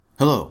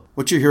Hello.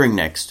 What you're hearing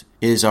next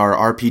is our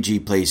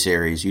RPG play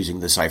series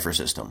using the Cypher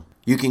system.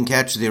 You can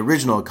catch the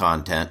original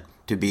content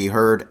to be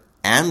heard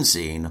and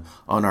seen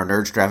on our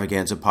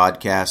Nerdstravaganza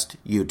podcast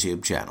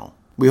YouTube channel.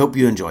 We hope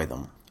you enjoy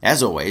them.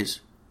 As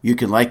always, you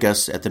can like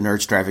us at the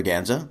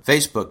Nerdstravaganza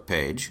Facebook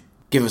page,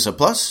 give us a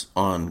plus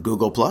on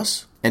Google+,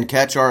 and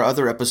catch our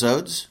other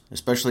episodes,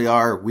 especially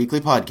our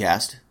weekly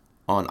podcast,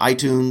 on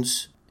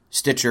iTunes,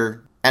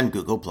 Stitcher, and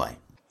Google Play.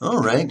 All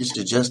right, just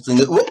adjusting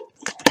it. Whoop.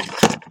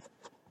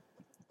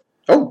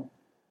 Oh.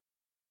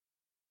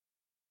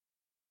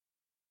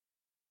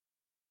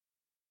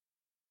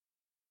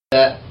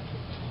 That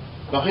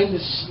behind the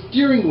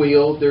steering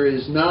wheel, there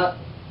is not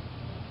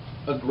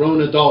a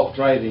grown adult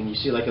driving. You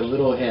see like a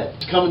little head.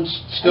 It's coming,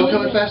 still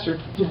coming faster.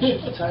 Shoot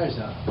the tires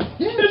out.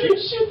 Yeah,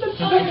 shoot the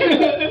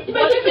tires.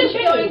 But if it's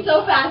going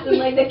so fast and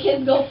like the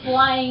kids go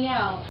flying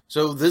out.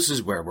 So this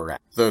is where we're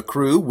at. The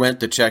crew went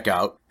to check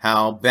out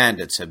how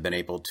bandits have been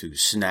able to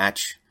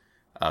snatch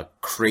a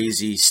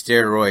crazy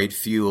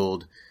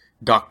steroid-fueled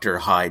Dr.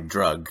 Hyde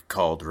drug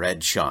called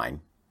Red Shine.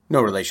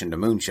 No relation to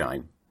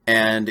moonshine.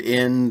 And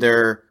in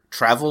their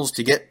travels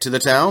to get to the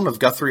town of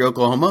Guthrie,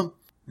 Oklahoma,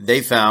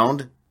 they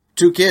found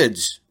 2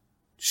 kids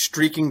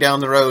streaking down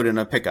the road in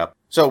a pickup.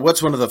 So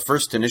what's one of the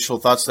first initial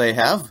thoughts they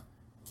have?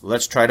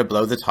 Let's try to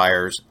blow the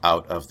tires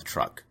out of the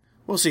truck.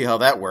 We'll see how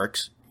that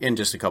works in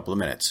just a couple of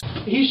minutes.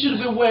 He should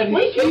have been wearing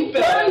his seatbelt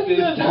at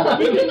this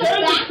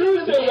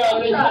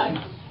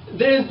time.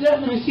 There's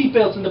definitely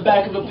seatbelts in the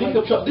back of a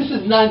pickup truck. This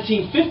is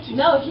 1950.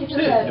 No, he's in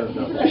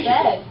the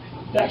bed.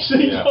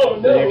 Actually, yeah. no.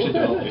 They actually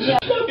don't. Yeah.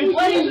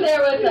 What if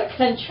there was a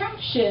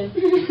contraption?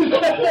 It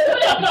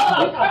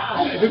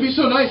would be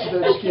so nice if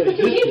there was kids.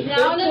 He's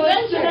now an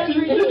adventure.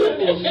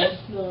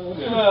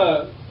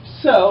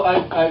 So,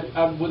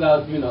 I'm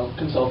without,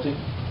 consulting.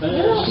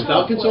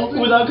 Without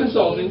consulting? Without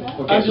consulting.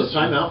 Okay, I'm so just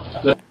time out.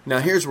 Now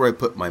here's where I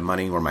put my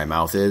money where my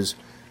mouth is.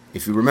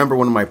 If you remember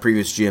one of my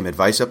previous GM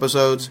advice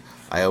episodes,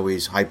 I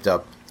always hyped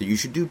up that you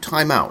should do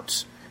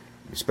timeouts,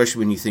 especially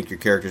when you think your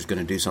character's going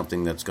to do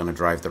something that's going to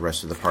drive the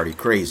rest of the party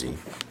crazy.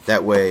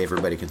 That way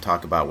everybody can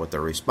talk about what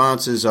their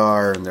responses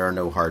are, and there are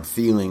no hard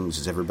feelings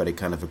as everybody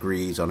kind of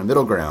agrees on a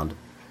middle ground.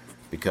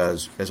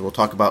 Because, as we'll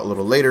talk about a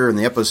little later in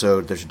the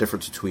episode, there's a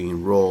difference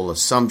between role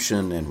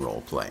assumption and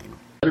role playing.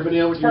 Everybody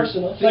know what you're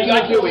personal.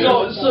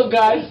 So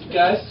guys,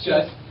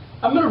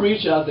 I'm going to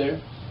reach out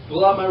there,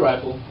 pull out my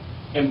rifle,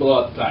 and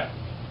blow out the tire.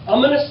 I'm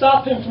going to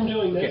stop him from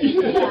doing this.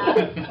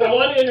 I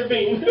want to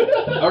intervene.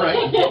 All right.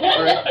 I do.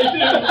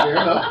 Fair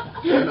enough.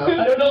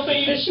 I don't know if I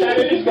need to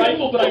shatter his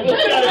rifle, but I will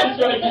shatter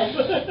his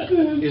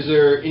rifle. Is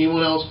there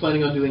anyone else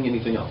planning on doing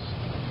anything else?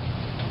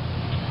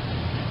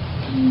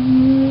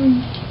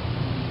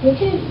 We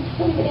could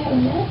have a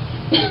net.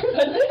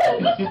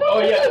 Oh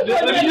yeah,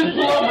 let me just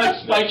pull out my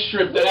spike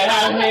strip that I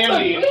have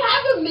handy. We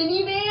have a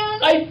minivan.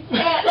 What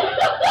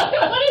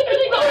are you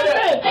doing over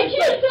there? I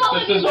can't tell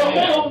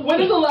So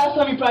when is the last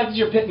time you practiced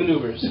your pit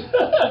maneuvers?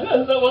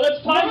 Well,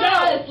 let's find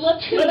out. Yes,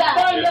 let's do that.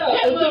 Find out.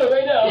 Let's do it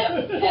right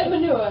now. Pit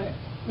manure.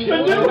 You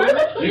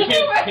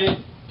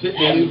can't pit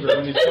maneuver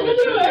when you're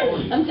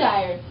throwing. I'm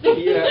tired.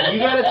 Yeah, you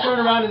gotta turn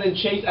around and then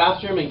chase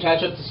after him and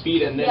catch up to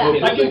speed and then.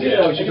 Yeah. I can do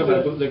Oh, it. you talking about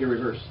a bootlegger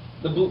reverse.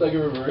 The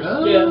bootlegger reverse.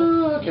 Oh,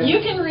 Yeah. okay.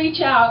 You can reach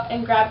out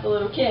and grab the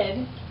little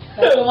kid.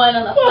 That's the one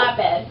on the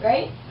flatbed,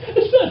 right?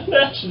 It's not an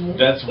action.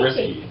 That's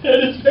risky.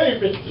 It is very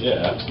risky.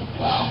 Yeah.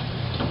 Wow.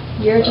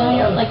 You're a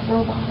giant, like,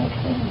 robotic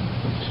thing.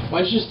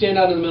 Why don't you just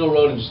stand out in the middle of the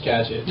road and just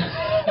catch it?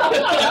 Up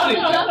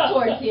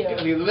towards you.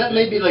 That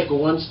may be like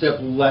one step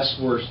less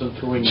worse than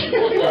throwing a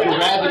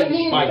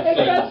gravity spike If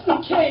thing. that's the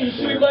case,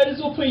 we might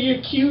as well put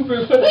your cube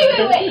or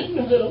Wait. in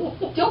the middle.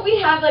 Don't we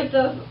have, like,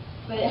 the...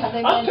 Have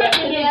they I'm been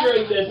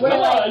maneuvering this. where,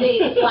 Come like, on.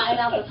 they flatten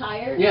out the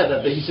tires? Yeah,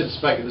 he said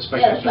spike. The spike.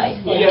 Yeah, the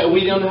spike. Yeah,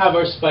 we don't have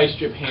our spice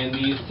strip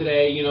handies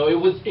today. It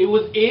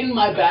was in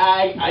my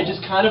bag. I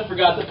just kind of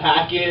forgot to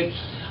pack it.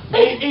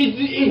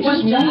 It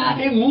just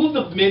moved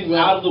the mint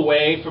out of the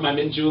way for my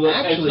mint julep.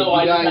 Actually, and so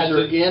you I guys just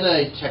are in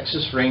a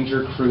Texas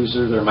Ranger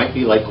cruiser. There might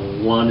be like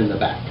one in the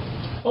back.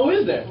 Oh,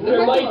 is there?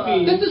 There might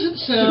be. That doesn't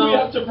We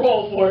have sound. to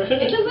roll for it.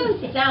 It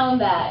doesn't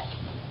sound that...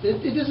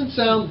 It doesn't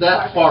sound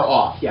that far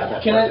off. Yeah.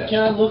 That Can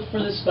far I look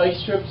for the spice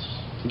strips?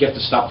 You have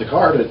to stop the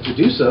car to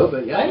do so,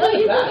 but yeah. No,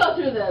 you can go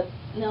through the...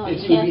 No,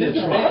 It's you can't gonna be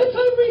do the that.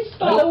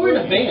 trunk. No, we're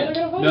in a van.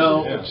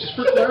 No, just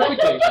for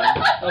clarification.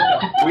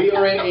 We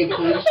are in a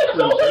police It's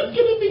always cruiser.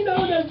 going to be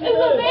known as It's a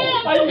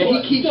van. And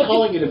he keeps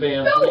calling it a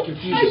van, so it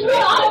confuses us.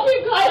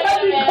 I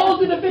haven't called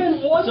it a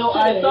van once So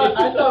today.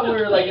 I thought we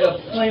were like in a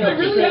plane of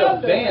really straight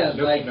up haven't. van.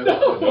 Like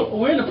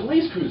we're in a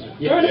police cruiser.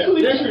 You're in a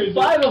police There's cruiser.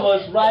 5 of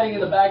us riding in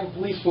the back of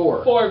police.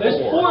 Four.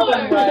 There's 4 of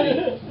us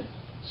riding.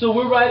 So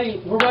we're riding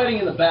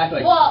in the back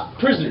like Well-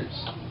 prisoners.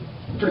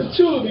 The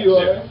 2 of you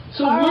are.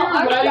 So we're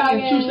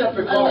riding in 2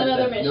 separate on cars.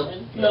 another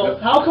mission. No.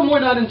 How come we're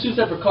not in 2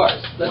 separate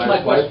cars? That's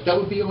my question. That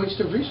would be a waste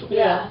of resources.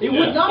 Yeah. It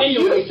would not It be a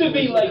used waste to of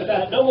be resources. like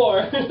that. No more.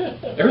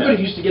 Everybody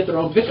used to get their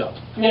own pickup.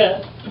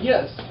 Yeah.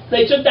 Yes.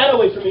 They took that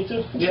away from me,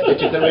 too. Yeah, they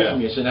took that away from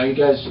you. So now you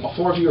guys,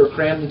 4 of you are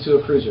crammed into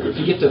a cruiser. If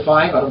you get to 5,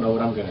 I don't know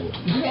what I'm going to do.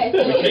 Okay,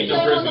 so Take you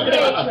them play on the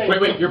prisoner.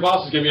 bridge. Wait, your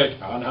boss is going to be like,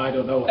 oh, no, I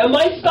don't know. Am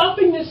I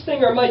stopping this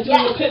thing, or am I doing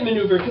Yeah. the pit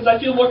maneuver? Because I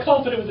feel more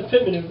confident with the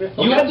pit maneuver.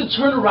 You have to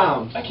turn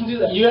around. I can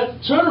do that. You have to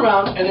turn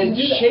around and then I can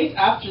do that. chase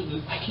after the.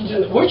 I can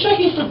do it. We're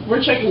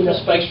checking for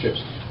spike strips.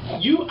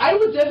 I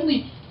would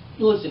definitely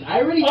listen.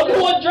 I already. I'm said,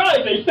 the one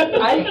driving.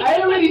 I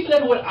already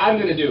said what I'm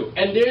gonna do,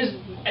 and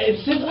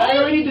since I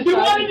already decided. You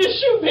wanted to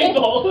shoot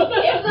people.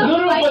 If the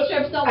No, spike but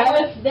strips don't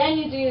work, then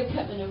you do your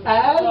pit maneuver.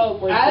 As Oh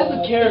my a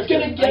God. character, It's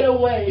gonna get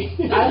away.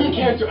 As a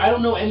character, I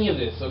don't know any of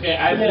this. Okay,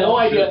 I have Yeah. no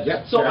idea.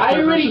 Yep, So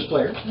character versus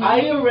player.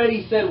 I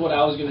already said what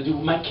I was gonna do.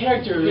 My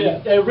character Yeah.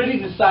 already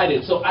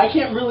decided, so I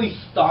can't really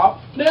stop.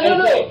 No.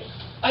 and say,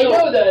 I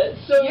know that.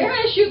 So You're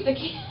gonna shoot the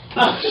kid.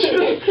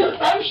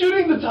 I'm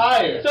shooting the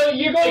tires. So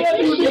you're going to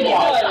Excuse shoot me, the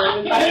moi.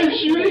 tires. I am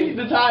shooting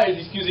the tires.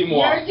 Excuse me,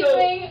 moi. You're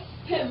doing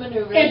pit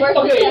maneuver. It's- We're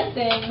okay.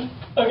 suggesting.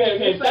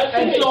 Okay. That's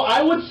And it. so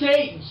I would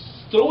say,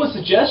 throw a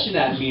suggestion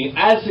at me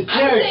as a I'm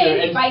character.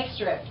 saying And spike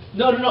strip.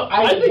 no.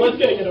 I think let's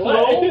it's gonna get away.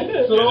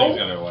 Yeah, it's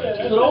gonna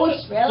away. Throw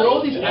this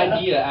Really? Yeah.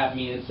 idea at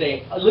me and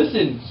say,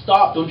 listen,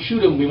 stop, don't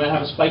shoot him. We might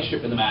have a spike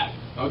strip in the back.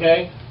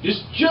 Okay?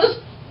 Just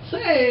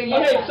saying.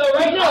 Okay, so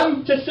right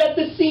now, to set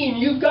the scene,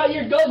 you've got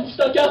your gun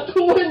stuck out the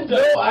window.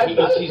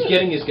 He's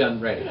getting his gun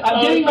ready.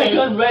 I'm getting my Okay.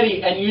 gun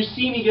ready, and you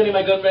see me getting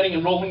my gun ready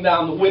and rolling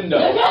down the window.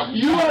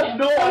 You have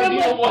no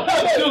idea what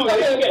I'm doing.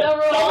 Okay. So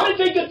I'm gonna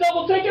take a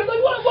double take. I'm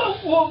like,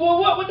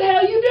 what the hell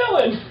are you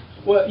doing?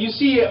 Well, you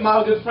see,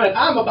 my good friend,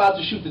 I'm about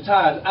to shoot the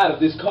tires out of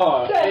this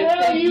car. The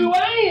hell you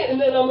ain't? And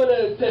then I'm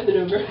gonna pit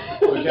maneuver.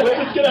 What's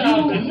gonna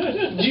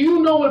happen? Do you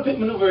know what a pit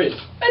maneuver is?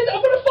 And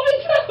I'm gonna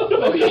find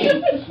out.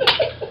 Okay.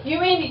 You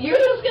mean you're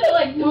just gonna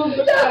like move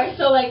the car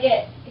so like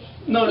it?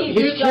 No, He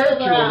His goes character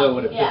will around. know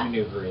what a pit Yeah.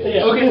 maneuver is.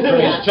 Yeah. Okay. From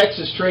Yeah. his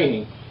Texas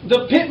training.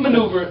 The pit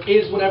maneuver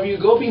is whenever you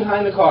go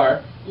behind the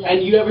car, Yeah.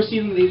 and you ever see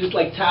them, they just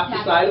like tap the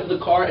Tap side it. of the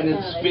car and it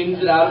Yeah, they spins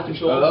spin it out of it.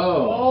 control.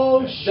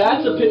 Oh, shit.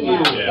 That's a pit Yeah.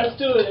 maneuver. Yeah. Let's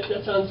do it.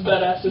 That sounds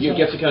badass. as You hell.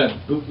 get to kind of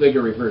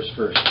bootlegger reverse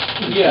first.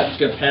 Yeah. It's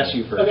going to pass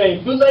you first. Okay,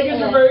 bootleggers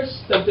Okay.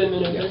 reverse, then pit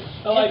maneuver.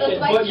 I like If the it.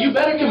 spike- But you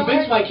better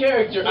convince my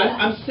character. Yeah.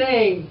 I'm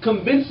saying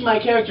convince my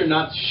character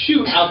not to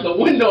shoot out the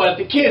window at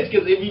the kids,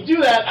 because if you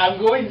do that, I'm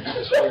going.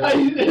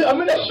 I'm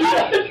gonna shoot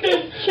at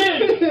There's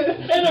kids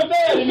in a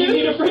van and you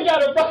need to bring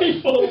out a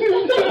rifle.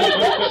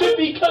 Should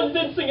be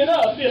convincing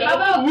enough, you know? How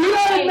about We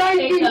are in I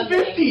say something?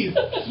 1950s.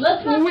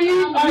 Let's not We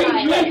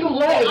compromise. drink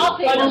lead. I'll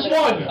say I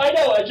something. I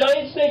know, a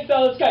giant snake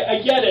fell out of the sky.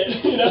 I get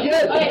it, you know?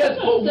 Yes, Okay, yes,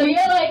 but so we.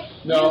 you're like,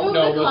 you No, move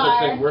no the such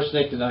car, thing. We're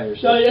snake deniers.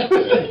 Oh, yeah.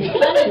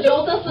 kind of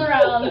jolt us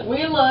around,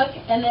 we look,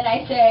 and then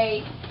I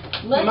say,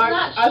 let's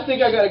not, I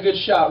think I got a good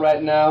shot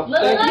right now.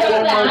 let's Thank not you do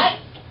very much. that.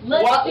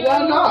 Let's do,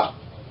 Why not?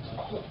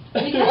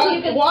 Because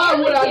you could Why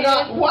scare would the I kids.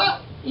 not?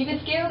 What? You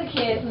could scare the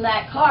kids, and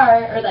that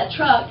car or that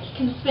truck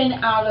can spin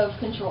out of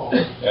control.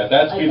 Yeah,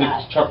 that's Like be the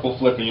that. truck will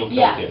flip and you'll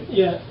Yeah. kill him.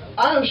 Yeah.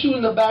 I am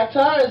shooting the back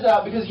tires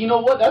out because you know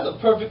what? That's a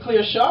perfect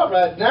clear shot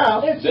right now.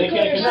 It's They a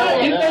can't clear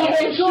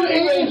control shot. it.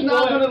 It's It's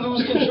not going to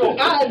lose control.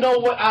 I know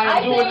what I am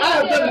I doing. think I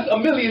have we done do. this a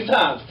million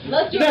times.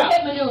 Let's do Now, a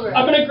hit maneuver.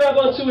 I'm gonna grab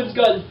onto his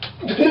gun.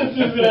 This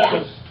is gonna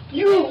happen.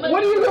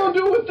 What are you going to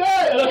do with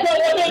that? And I'm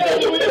probably gonna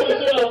do it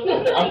as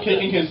well. I'm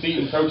kicking his seat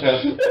in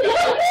protest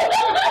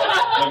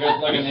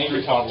like an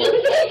angry toddler.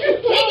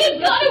 Take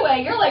his gun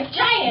away. You're like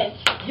giant.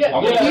 Yeah,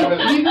 I'm yeah,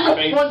 gonna have he's in his the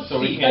face front so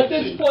he seat. can't At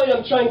this see. point,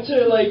 I'm trying to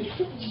like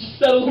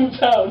settle him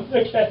down.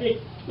 Okay.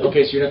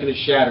 Okay, so you're not going to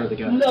shatter the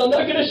gun. No, I'm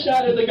not gonna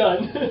shatter the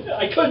gun.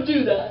 I could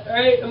do that. All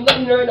right, I'm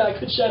letting you know right now. I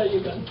could shatter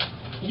your gun.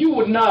 You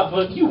would not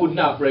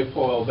break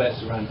poor old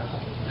Bessie right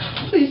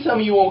now. Please tell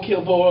me you won't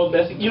kill poor old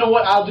Bessie. You know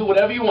what? I'll do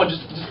whatever you want.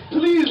 Just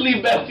please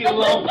leave Bessie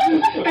alone.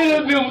 It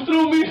has been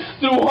through me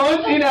through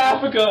hunts in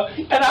Africa,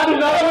 and I do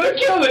not want to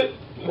kill it.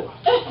 Oh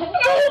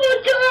my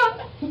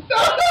God!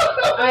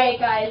 All right,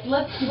 guys.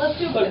 Let's do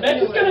Look, hit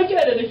Becky's maneuver. gonna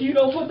get it if you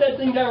don't put that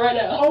thing down right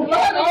now. All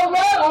right.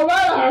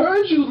 I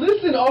heard you.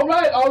 Listen. All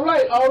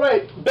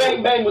right.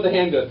 Bang, bang with a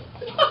handgun.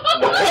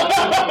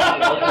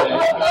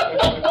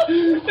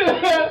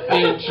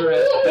 Interesting.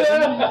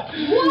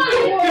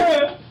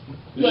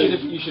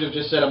 You should have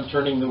just said I'm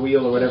turning the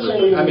wheel or whatever.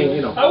 I mean,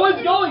 you know. I was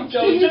going to.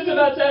 I was just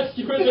about to ask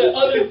you where the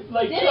other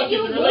like truck Didn't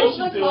you is in move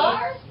relation the to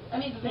car? I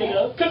mean, it. You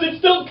know, because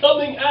it's still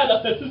coming at us.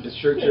 It's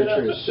true. You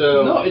know?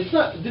 So, No, it's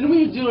not. Didn't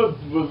we do a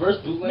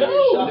reverse bootleg?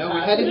 No. No, we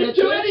I hadn't didn't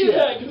get do a chance any of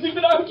yet. that because we've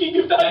been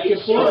arguing about Back it.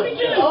 and forth.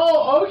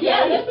 Oh, okay.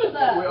 Yeah, this is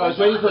a. I was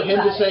waiting for him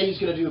to say he's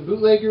going to do a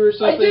bootlegger or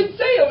I something. did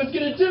say I was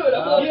gonna do it.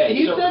 I'm like, Yeah,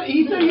 he said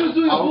he was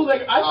doing a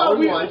bootleg. I thought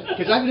we were.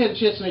 because I haven't had a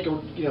chance to make a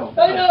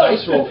I know.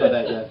 dice roll for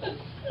that yet.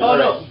 Oh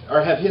no. Or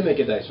have him make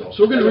a dice roll.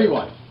 So we're going to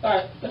rewind. all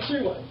right, let's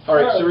rewind. All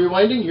right, so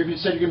rewinding. You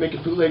said you're going to make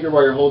a bootlegger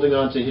while you're holding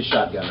on to his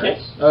shotgun, right?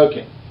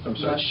 Okay. I'm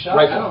sorry. My shot?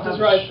 Right. I don't have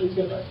He's right. He's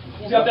gonna right.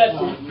 He's got that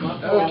seat.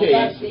 Okay.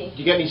 That's the-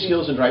 You got any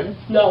skills in driving?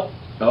 No,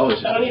 Oh, I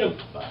don't need him.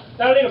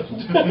 I don't need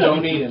him.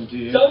 Don't need him, do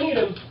you? Don't need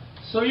him.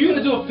 So you're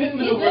gonna do a pit He's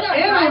maneuver been our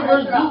and a driver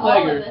reverse throughout all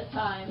of bootlegger this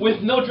time.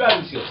 with no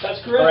driving skills. That's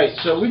correct. All right,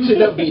 so we'd say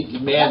that would be That's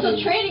what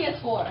demanding, training is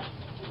for.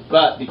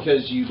 but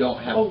because you don't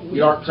have,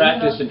 you aren't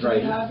practiced in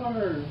driving. Do we have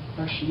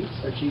our sheets,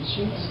 our cheat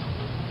sheets?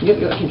 Yeah,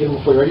 I can get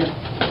them for you right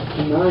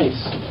here. Nice.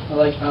 I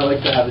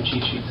like to have the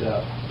cheat sheets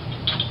out.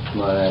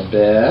 My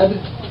bad.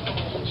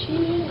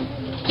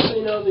 So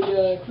you know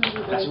the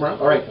cruiser. Pass them around.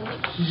 All right.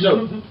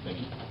 So,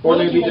 or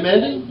they're going to be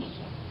demanding,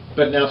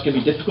 but now it's going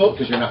to be difficult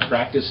because you're not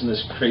practiced in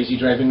this crazy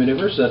driving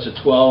maneuver. So that's a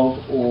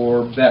 12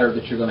 or better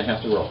that you're going to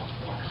have to roll.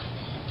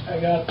 I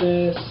got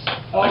this.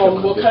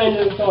 What kind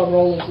of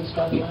roll is this,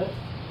 by the way?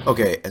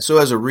 Okay, so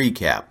as a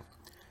recap,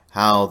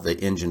 how the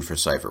engine for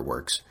Cypher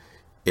works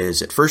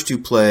is at first you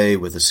play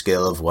with a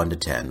scale of 1 to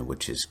 10,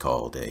 which is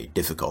called a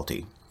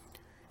difficulty.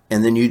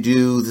 And then you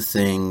do the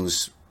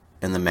things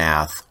and the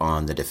math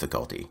on the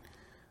difficulty.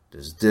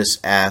 Does this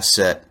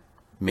asset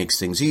makes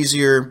things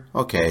easier?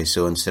 Okay,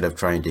 so instead of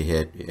trying to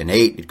hit an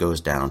 8, it goes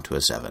down to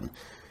a 7.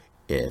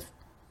 If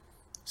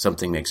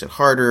something makes it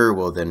harder,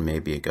 well then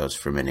maybe it goes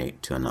from an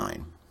 8 to a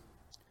 9.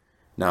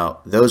 Now,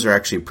 those are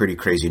actually pretty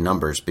crazy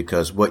numbers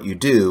because what you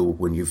do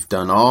when you've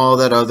done all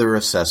that other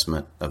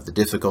assessment of the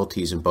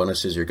difficulties and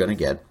bonuses you're going to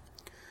get,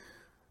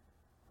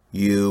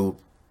 you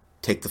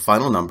take the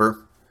final number.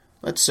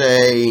 Let's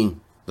say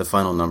the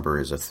final number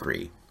is a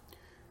 3.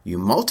 You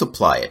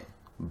multiply it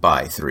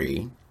by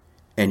 3,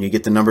 and you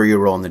get the number you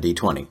roll on the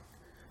d20.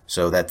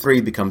 So that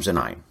 3 becomes a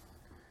 9.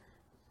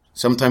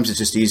 Sometimes it's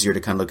just easier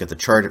to kind of look at the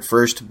chart at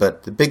first,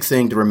 but the big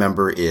thing to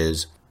remember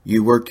is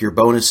you work your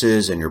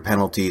bonuses and your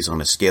penalties on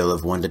a scale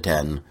of 1 to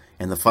 10,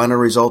 and the final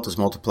result is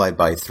multiplied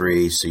by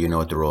 3, so you know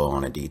what to roll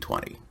on a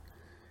d20.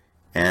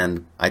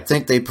 And I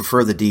think they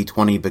prefer the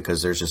d20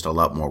 because there's just a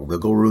lot more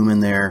wiggle room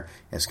in there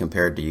as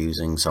compared to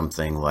using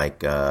something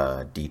like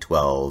a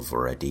d12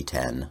 or a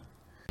d10.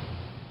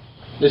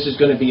 This is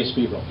going to be a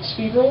speed roll.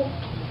 Speed roll?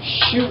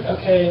 Shoot,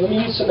 okay, let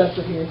me use some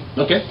effort here.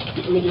 Okay.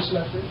 Let me do some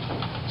effort.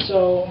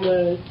 So I'm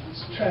going to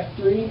subtract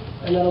 3,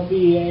 and that'll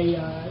be a,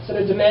 instead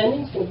of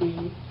demanding, it's going to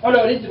be, oh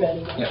no, it is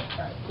demanding. Yeah. All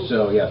right, cool.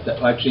 So yeah,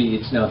 actually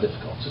it's now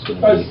difficult. So it's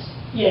going Oh, to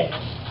be, yeah,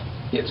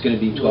 it's going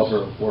to be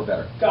 12 or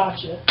better.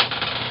 gotcha.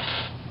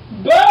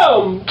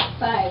 Boom!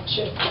 5.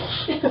 Shit.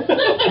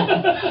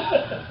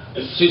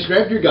 So you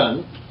grabbed your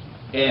gun,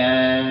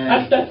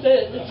 and That's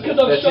it. It's because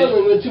I'm That's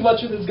struggling with too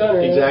much with this gun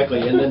right now.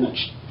 exactly, and then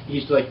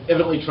he's like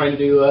evidently trying to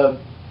do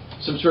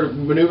some sort of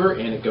maneuver,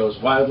 and it goes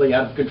wildly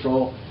out of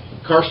control.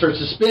 Car starts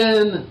to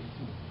spin.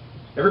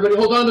 Everybody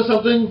hold on to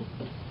something.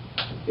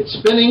 It's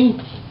spinning,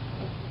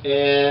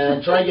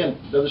 and try again.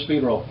 Another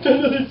speed roll.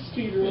 Another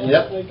speed roll.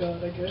 Yep. Oh my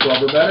god, okay.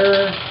 12 or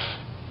better.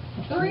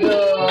 3.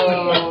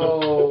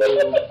 No.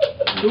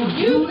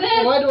 You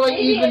did. Why do I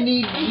even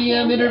need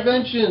GM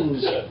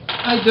interventions?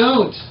 I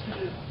don't.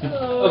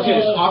 Okay,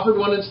 just offered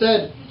one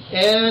instead.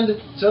 And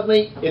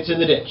suddenly, it's in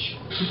the ditch.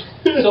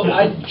 So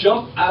I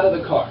jump out of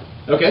the car.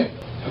 Okay.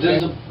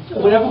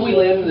 Whenever we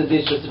land in the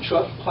ditch, does the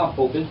truck pop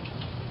open?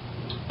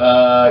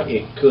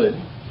 It could.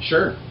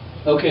 Sure.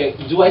 Okay,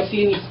 do I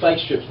see any spike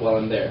strips while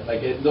I'm there? Like,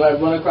 do I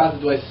run across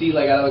it? Do I see,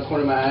 like, out of the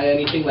corner of my eye,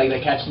 anything like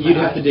that catches my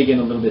You'd eye? have to dig in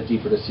a little bit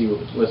deeper to see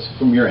what's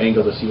from your angle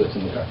to see what's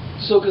in the car.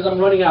 So, because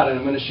I'm running out and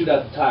I'm going to shoot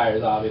out the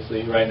tires,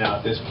 obviously, right now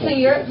at this So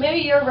point.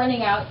 maybe you're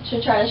running out to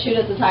try to shoot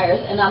at the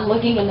tires, and I'm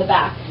looking in the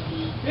back,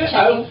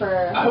 checking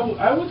for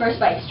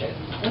spike strips.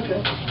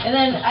 Okay. And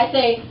then I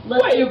say,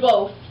 let's do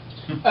both.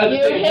 At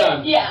the same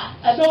time. Yeah,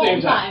 at the same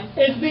time.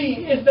 Is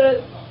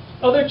the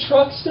other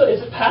truck still, is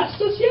it past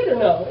us yet or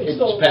no? It's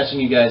still passing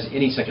you guys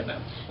any second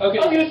now. Okay.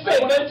 I was going to say,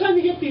 by the time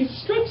you get these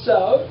strips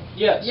out,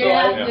 Yeah, so You're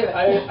gonna have to do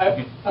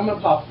it. I'm going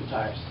to pop the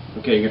tires.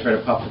 Okay, you're gonna try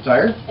to pop the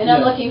tire. And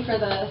I'm looking for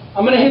the.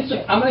 I'm gonna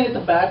hit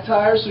the back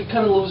tire, so it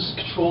kind of loses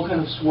control,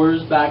 kind of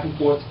swerves back and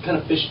forth, kind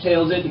of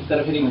fishtails it instead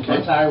of hitting the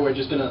front tire. We're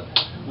just gonna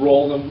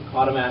roll them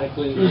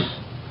automatically.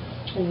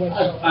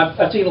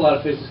 I've taken a lot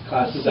of physics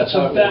classes. That's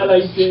such how a it bad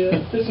works.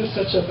 idea. This is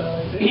such a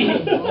bad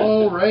idea.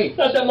 All right.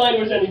 Not that mine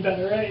was any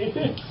better, right?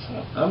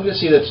 I'm gonna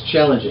see that's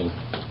challenging.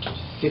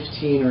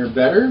 15 or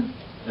better,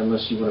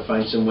 unless you want to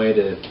find some way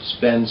to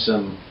spend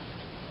some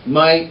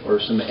might or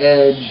some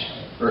edge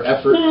or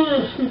effort.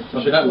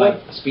 Well, not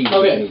might, speed.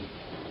 Okay.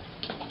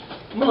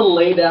 I'm gonna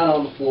lay down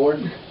on the floor,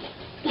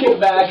 kick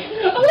back.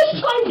 How much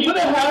time do you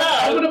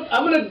have?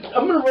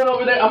 I'm gonna run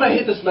over there. I'm gonna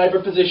hit the sniper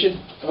position.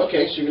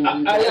 Okay, so you're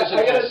gonna do I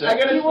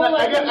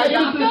got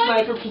into the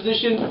sniper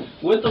position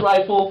with the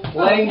rifle,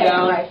 laying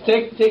down.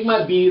 Take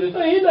my beat.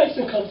 Oh, you're nice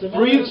and comfortable.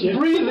 Breathe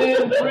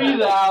in,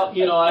 breathe out.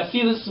 You know, I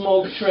see the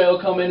smoke trail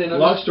coming in.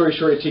 Long story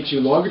short, it takes you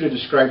longer to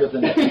describe it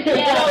than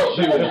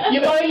Yeah. You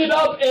line it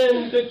up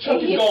and the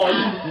truck is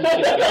gone.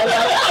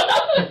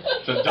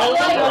 So don't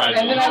surprise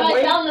and then me. I I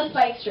wait. down the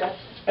spike strip.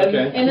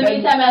 Okay. In the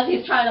meantime, as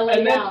he's trying to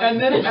lay down. And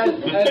then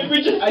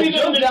We just I see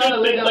jump them down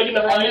and lay down, like in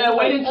the and then I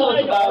wait until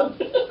it's about,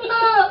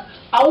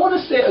 I want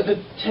to say a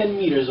good 10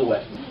 meters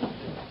away.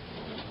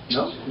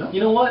 No. You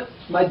know what?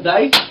 My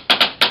dice,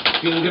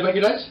 Feeling good about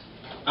your dice?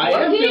 I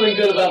am feeling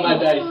good about my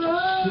dice.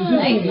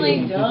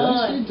 Nicely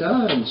done. Nicely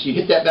done. So you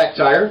hit that back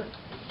tire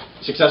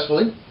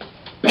successfully.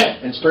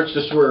 bam, and starts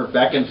to swerve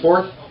back and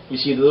forth. You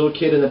see the little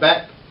kid in the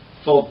back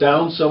fall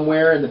down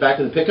somewhere in the back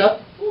of the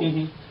pickup.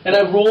 Mm-hmm. And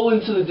I roll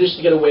into the ditch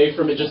to get away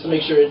from it just to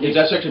make sure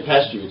That's actually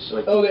past you. It's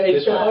like okay,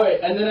 this way. all right.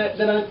 And then I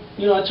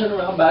I turn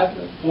around back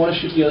and I want to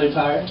shoot the other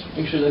tire,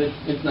 make sure that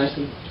it's nice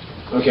and.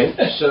 Okay,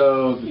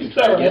 so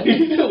try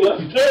again.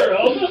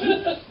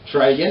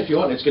 Try again if you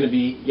want. It's going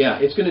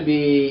to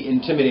be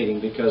intimidating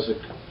because the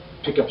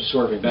pickup is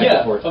swerving back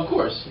and forth. Of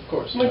course.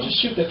 Might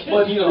just shoot the kid.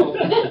 But you know.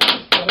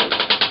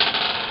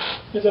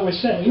 As I was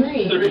saying.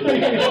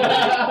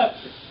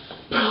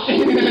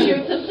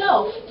 Shoots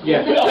himself.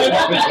 Yeah.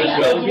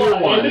 That would be a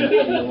one.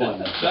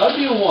 That would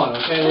be a one.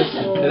 Okay.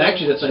 And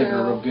actually, that's not even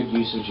a real good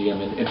use of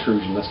GM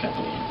intrusion. That's kind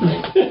of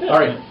funny.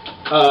 All right,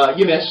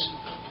 you miss,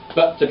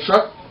 but the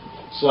truck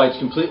slides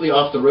completely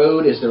off the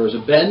road as there was a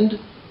bend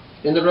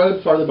in the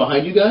road farther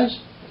behind you guys,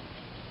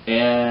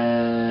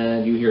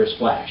 and you hear a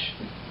splash.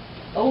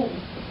 Oh.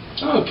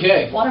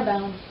 Okay.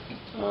 Waterbound.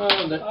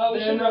 We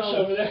should rush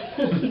over there.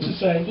 Just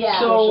saying. Yeah.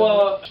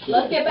 So,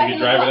 let's get back you in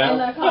drive it in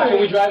out? the car. can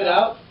we drive it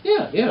out?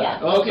 Yeah.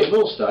 Oh, okay, a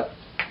little stuck.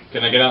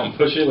 Can I get out and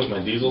push it with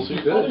my diesel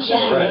suit? Good.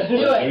 All right, Do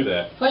let's it. do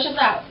that. Push us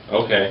out.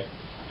 Okay.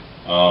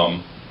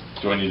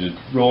 Do I need to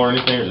roll or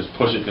anything, or just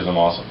push it because I'm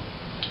awesome?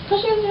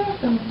 Push us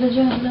out.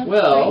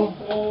 Well,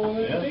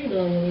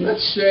 Yeah.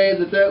 let's say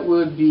that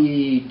would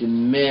be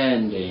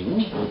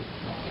demanding,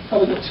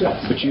 Probably got 2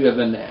 assets. but you have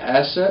an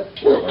asset.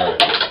 All right,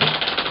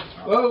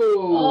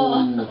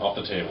 Whoa! off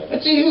the table.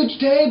 That's a huge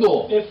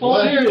table. If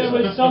only there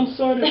was some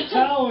sort of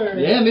tower.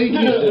 Yeah, maybe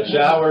use the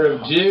Tower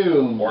of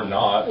Doom. Or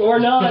not. Or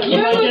not. You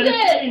might get Use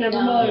it! a never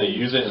I'm mind. gonna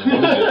use it and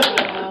lose it.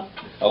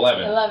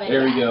 11. 11.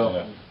 There we go.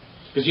 Yeah.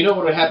 Because you know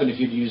what would happen if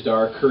you'd used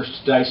our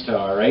cursed dice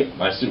tower, right?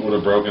 My suit would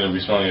have broken and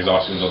be smelling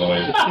exhaustions on the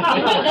way.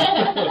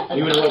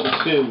 You would have rolled a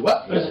 2.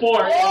 What? There's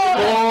 4.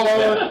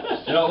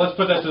 Yeah. You know, let's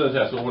put that to the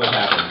test. What would have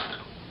happened?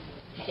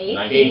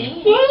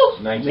 18.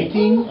 Woo!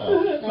 19?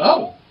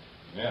 Oh,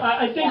 Yeah.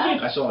 I think Yeah.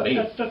 I saw an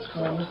 8. that's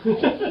karma.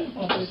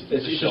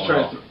 It's just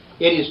trying to.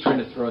 It is trying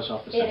to throw us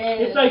off the It center.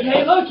 is. It's like,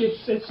 hey, look,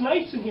 it's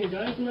nice in here,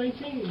 guys.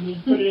 19. And you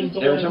put it in.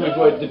 Every time we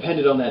go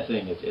depended on that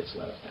thing, it's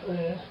let us down.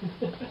 Yeah.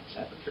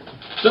 That's the trick.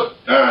 So,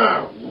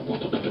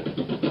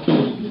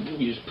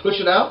 you just push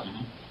it out.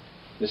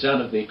 The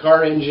sound of the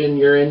car engine,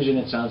 your engine,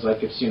 it sounds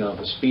like it's,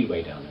 the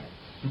speedway down there.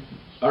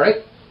 All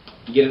right,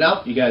 you get it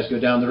out. You guys go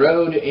down the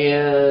road,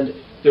 and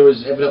there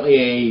was evidently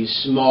a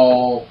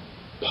small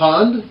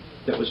pond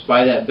that was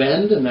by that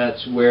bend, and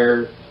that's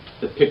where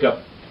the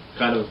pickup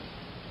kind of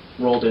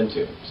rolled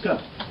into. It's kind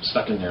of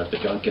stuck in there with the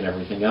gunk and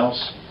everything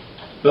else.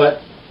 But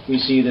you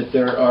see that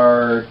there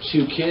are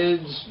 2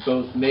 kids,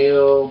 both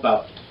male,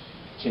 about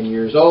 10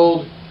 years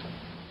old,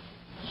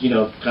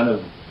 kind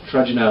of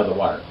trudging out of the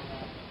water.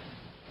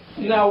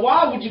 Now,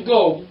 why would you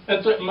go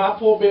and threaten my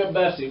poor bear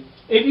Bessie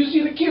if you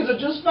see the kids are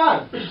just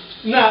fine?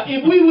 Now,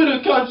 if we would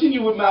have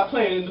continued with my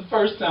plan the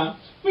first time,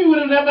 we would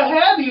have never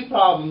had these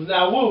problems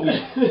now, would we?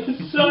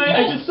 So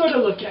I just sort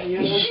of look at you.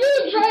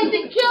 You tried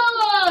to kill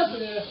us!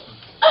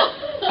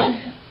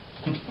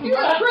 You're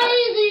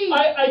crazy!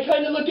 I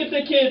kind of look at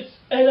the kids,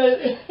 and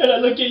I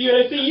look at you,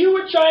 and I say, you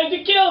were trying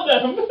to kill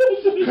them.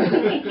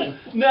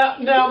 Now,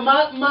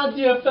 my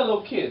dear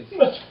fellow kids,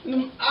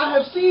 I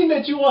have seen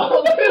that you are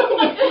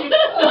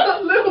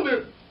a little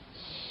bit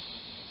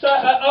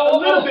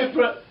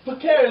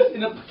precarious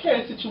in a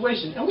precarious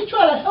situation, and we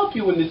try to help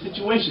you in this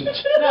situation.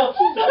 Now,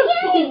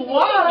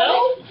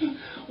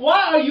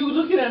 why are you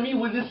looking at me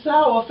with this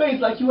sour face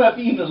like you have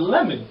eaten a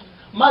lemon?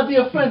 My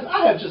dear friends,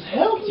 I have just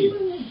helped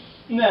you.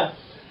 Now,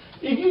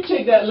 if you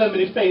take that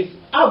lemony face,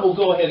 I will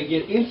go ahead and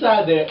get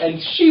inside there,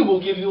 and she will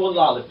give you a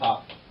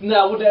lollipop.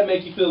 Now, would that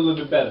make you feel a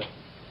little bit better?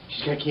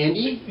 She's got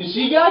candy?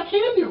 She got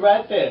candy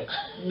right there.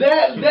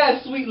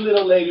 That sweet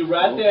little lady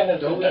right there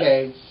has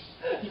Okay.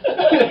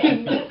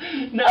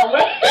 Now,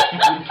 wait.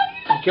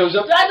 It goes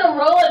up. Do I have to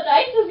roll a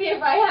dice to see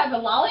if I have a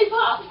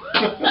lollipop?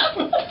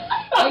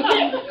 I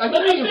get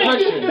the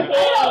impression. I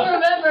don't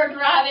remember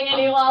grabbing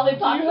any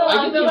lollipops I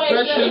along get the the way, so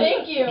impression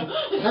thank you.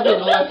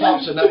 having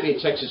lollipops would not be a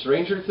Texas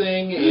Ranger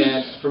thing,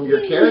 and from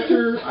your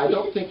character, I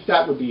don't think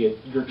that would be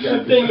your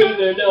character. Thing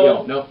either,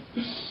 no. No.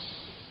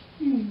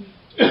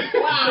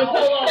 Wow.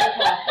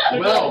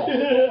 Well,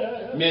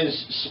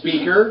 Ms.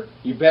 Speaker,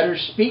 you better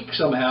speak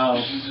somehow.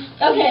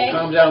 Okay.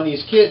 Calm down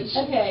these kids.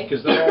 Okay.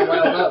 Because they're all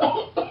riled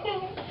up.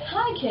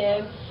 Hi,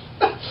 kids.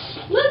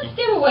 Let's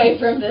get away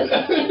from this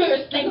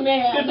interesting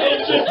man.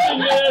 Interesting,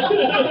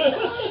 man.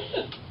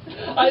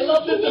 I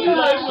love this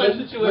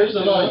situation. Where's the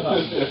lollipop?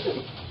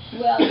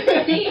 Well,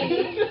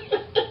 see,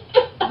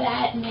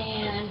 that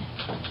man,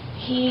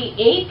 he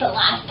ate the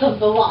last of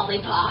the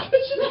lollipop.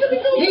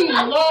 He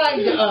lied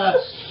to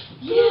us.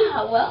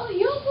 Yeah, well,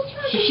 you will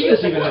try to She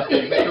doesn't even have to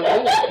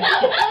roll.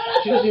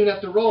 She doesn't even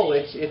have to roll.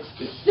 It's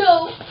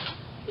So,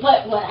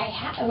 but what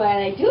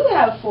I do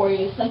have for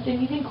you is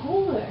something even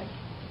cooler.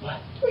 What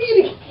are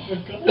you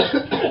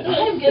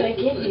I'm gonna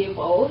give you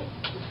both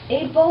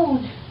a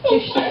bone to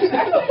share.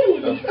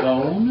 A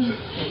bone?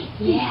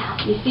 Yeah,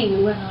 you see,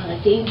 we went on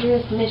a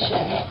dangerous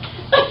mission,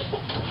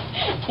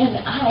 and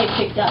I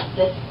picked up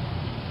this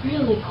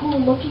really cool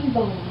looking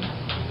bone.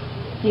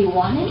 Do you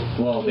want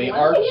it? Well, Do they you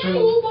are want it?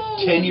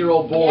 two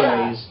 10-year-old boys.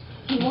 Yeah.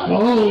 Do you want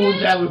Bones,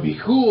 it? that would be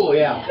cool,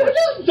 yeah.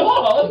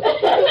 Dog.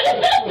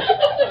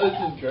 This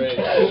is great.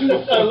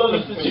 I love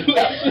this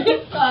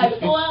situation. So I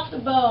pull out the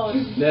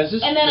bone, Now, is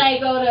this- and then I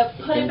go to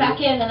put it back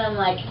in, and I'm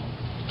like,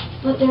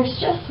 but there's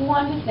just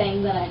one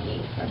thing that I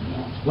need from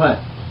you. What?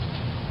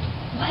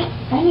 What?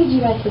 I need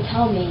you guys to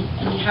tell me,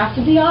 and you have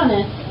to be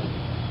honest,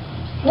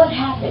 what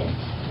happened?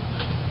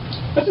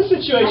 What's the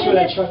situation with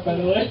that truck, by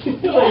the way?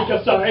 Like,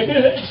 I'm sorry.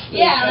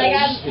 Yeah, like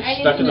It's I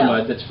need stuck to in the know.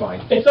 mud, that's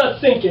fine. It's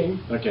not sinking.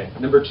 Okay,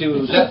 number 2,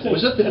 was that the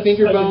That's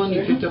finger fucking bone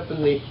you true. picked up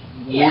in the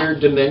Yeah. weird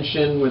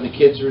dimension where the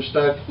kids were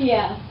stuck?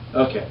 Yeah.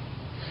 Okay.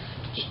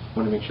 Just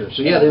want to make sure.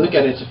 So yeah, they look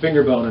at it, it's a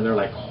finger bone, and they're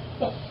like,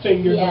 A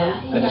finger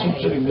Yeah. bone. that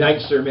just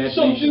ignites their Some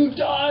imagination. dude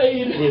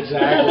died.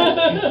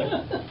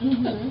 Exactly.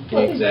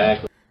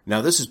 Exactly.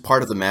 Now, this is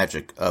part of the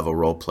magic of a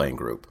role-playing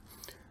group.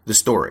 The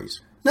stories.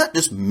 Not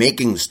just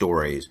making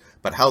stories,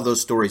 but how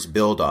those stories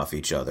build off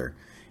each other.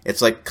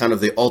 It's like kind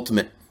of the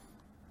ultimate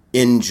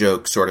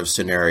in-joke sort of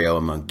scenario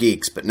among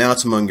geeks, but now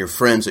it's among your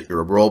friends that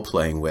you're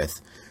role-playing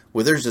with,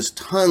 where there's just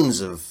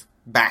tons of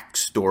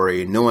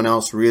backstory no one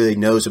else really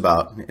knows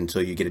about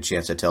until you get a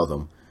chance to tell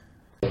them.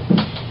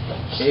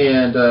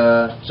 And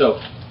so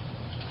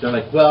they're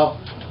like, well,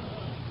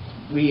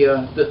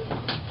 the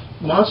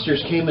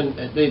monsters came and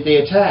they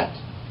attacked.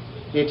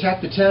 They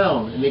attacked the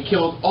town and they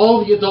killed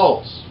all the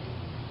adults.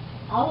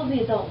 All of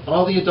the adults.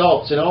 All the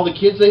adults and all the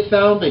kids they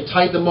found, they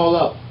tied them all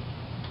up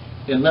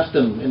and left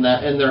them in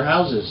their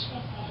houses.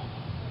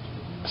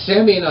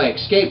 Sammy and I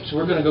escaped, so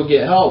we're going to go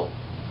get help.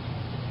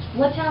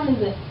 What town is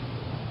it?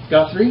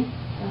 Guthrie?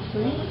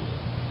 Guthrie?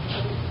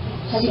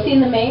 Have you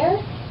seen the mayor?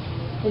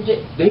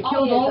 They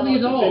killed all the I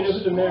know who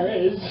adults. the mayor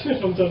is,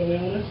 if I'm totally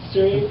honest.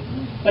 Straight.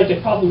 Like, they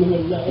probably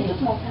wouldn't know. It's a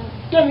small town.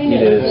 I mean,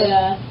 It is.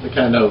 Yeah. They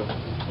kind of know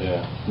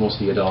Yeah. most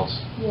of the adults.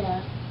 Yeah.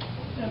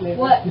 Yeah, maybe.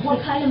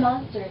 What kind of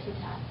monsters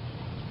attacked?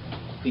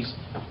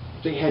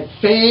 They had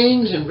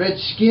fangs and red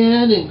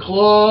skin and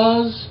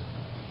claws,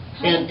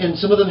 and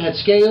some of them had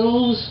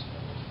scales.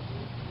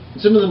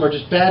 And some of them were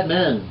just bad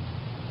men.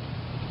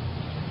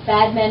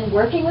 Bad men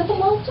working with the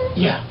monster?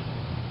 Yeah,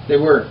 they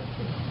were.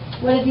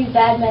 What did these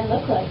bad men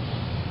look like?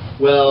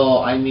 Well,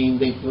 I mean,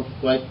 they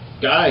looked like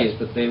guys,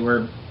 but they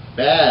were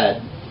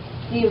bad.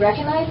 Do you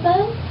recognize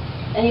them?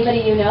 Anybody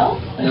you know?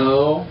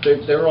 No,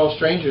 they were all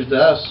strangers to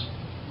us.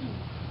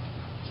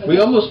 We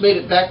almost made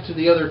it back to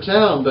the other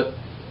town, but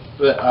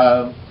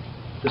the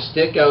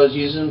stick I was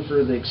using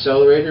for the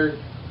accelerator,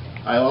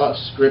 I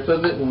lost grip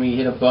of it when we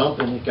hit a bump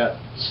and it got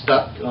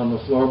stuck on the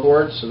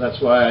floorboard, so that's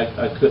why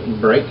I couldn't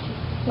brake.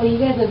 Well, you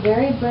guys are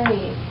very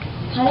brave.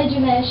 How did you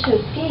manage to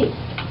escape?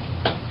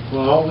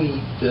 Well, we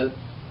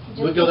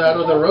wiggled out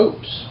of the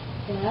ropes.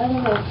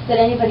 Did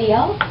anybody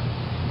else?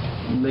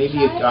 Maybe,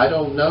 I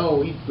don't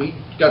know. We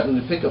got in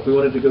the pickup. We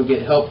wanted to go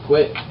get help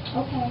quick.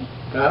 Okay.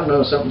 I don't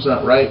know, something's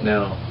not right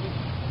now.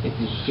 It's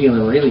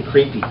feeling really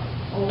creepy.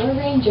 Well, we're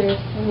rangers,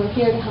 and we're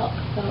here to help,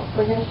 so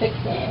we're going to fix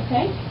it,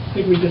 okay? I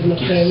think we did enough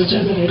damage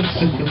as it is.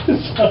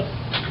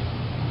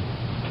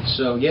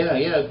 So,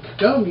 yeah,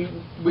 come.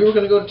 We were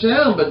going to go to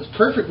town, but it's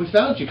perfect. We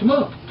found you. Come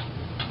on.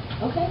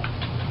 Okay.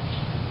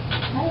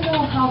 I don't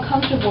know how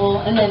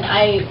comfortable, and then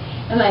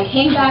I'm like,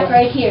 hang back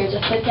right here,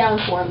 just sit down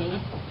for me,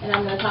 and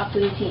I'm going to talk to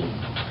the team.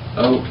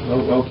 Oh,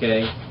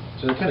 okay.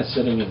 So they're kind of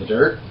sitting in the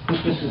dirt.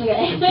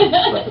 Okay.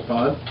 Like the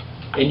pond.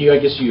 And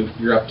I guess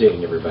you're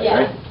updating everybody,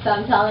 Yeah, right? so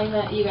I'm telling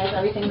you guys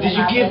everything that Did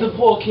you give the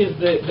happened. poor kids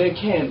their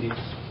candies?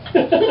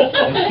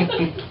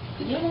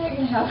 You're never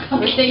going to have a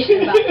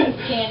conversation about this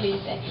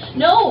candy thing.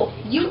 No,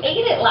 you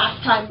ate it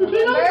last time,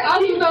 remember? I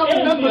do not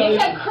remember You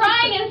this. kept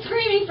crying and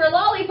screaming for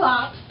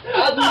lollipops.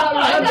 I do not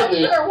I'm remember not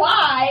this. sure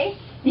why.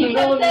 You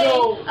No, kept saying,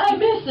 no. I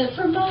miss it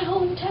from my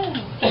hometown.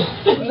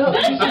 No,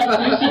 you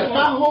see,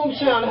 my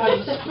hometown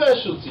has a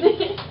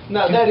specialty.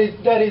 Now that is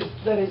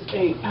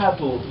a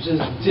apple just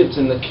dipped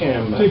in the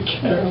caramel. The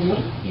caramel.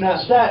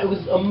 Now that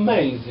was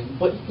amazing.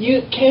 But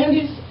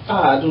candies,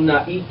 I do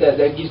not eat that.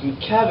 That gives me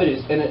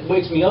cavities and it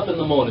wakes me up in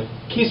the morning.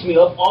 Keeps me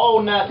up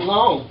all night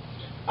long.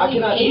 I You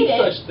cannot ate eat it.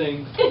 such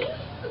things.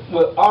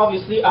 Well,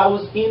 obviously I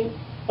was in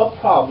a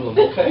problem.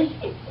 Okay.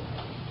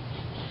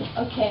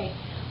 Okay.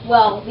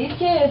 Well, these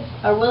kids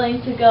are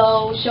willing to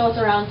go show us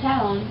around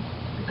town.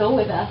 Go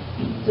with us.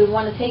 Do we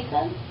want to take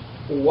them?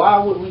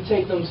 Why would we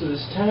take them to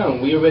this town?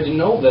 We already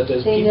know that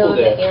there's They people know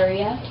there. the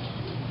area.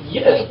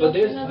 Yes, but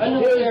there's I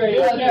know the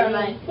area. Oh, never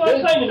mind. Well, I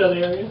find another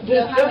area.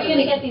 So how are we going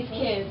to get these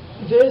kids?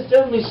 There's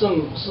definitely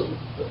some.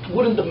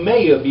 Wouldn't the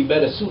mayor be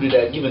better suited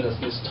at giving us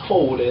this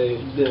toll,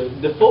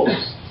 the folks?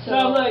 So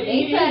I'm like,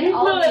 they he's said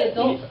all not- the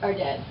adults are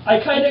dead.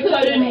 I kind of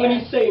cut in when you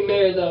say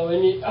mayor, though,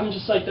 and I'm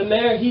just like, the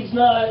mayor, he's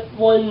not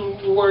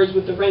one words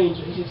with the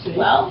Rangers, you see.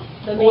 Well,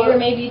 the mayor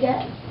may be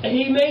dead.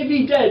 He may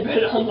be dead,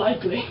 but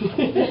unlikely.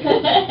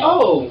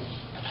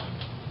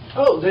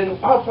 Oh, then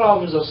our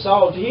problems are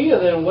solved here.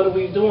 Then what are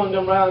we doing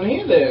around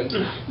here then?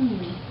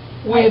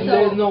 Right, so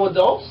There's no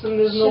adults and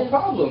there's no should-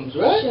 problems,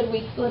 right? Should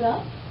we split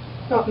up?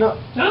 No.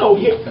 No,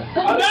 we can't.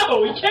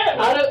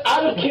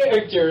 Out of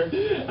character.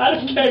 Out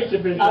of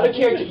character. Out of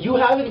character. You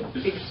haven't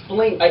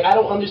explained. Like, I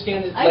don't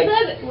understand this. I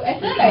said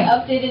I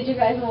updated you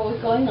guys on what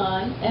was going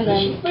on, and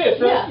then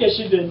Yes,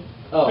 you did.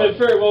 Oh.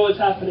 For what was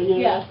happening. You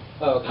know? yeah.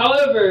 Oh, okay.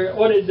 However,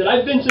 what is it?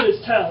 I've been to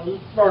this town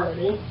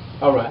already,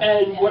 All right.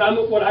 and what I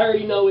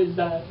already know is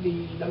that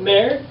the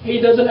mayor he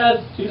doesn't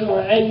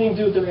want anything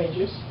to do with the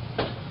Rangers.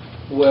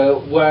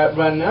 Well,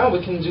 right now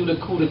we can do the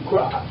coup de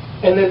grace,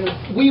 and then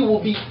we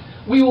will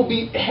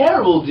be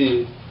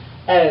heralded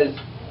as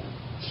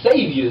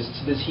saviors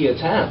to this here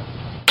town.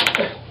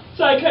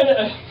 So I kind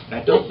of. I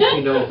don't think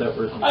you know if that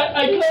word.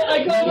 I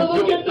kind of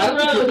look at the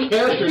ground.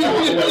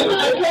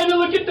 I kind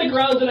of look at the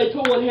ground and I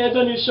put one hand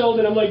on your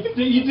shoulder and I'm like,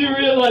 you do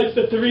realize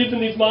that the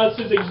reason these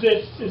monsters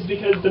exist is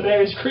because the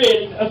mayor's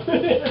creating them.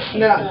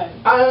 Now,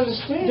 I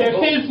understand. They're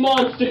his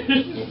monsters.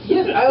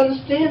 Yes, I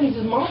understand these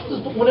are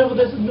monsters, but whenever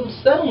there's a new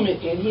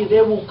settlement in here,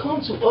 they will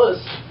come to us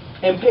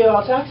and pay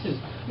our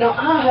taxes. Now,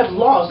 I have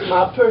lost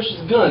my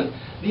precious gun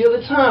the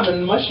other time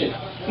in Mushing.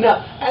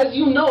 Now, as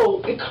you know,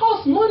 it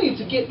costs money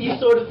to get these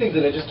sort of things,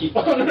 and I just keep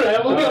on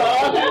rambling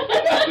on.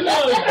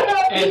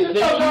 And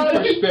thank you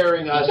for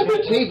sparing us and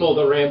table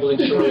the rambling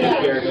story of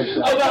characters.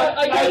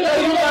 I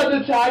tell you about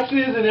the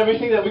taxes and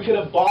everything that we could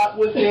have bought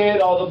with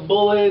it, all the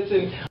bullets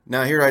and...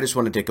 Now here I just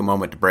want to take a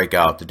moment to break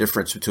out the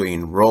difference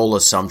between role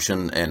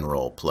assumption and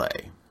role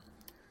play.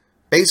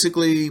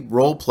 Basically,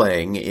 role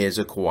playing is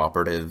a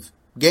cooperative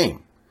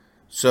game.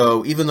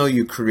 So even though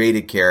you create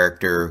a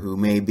character who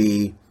may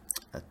be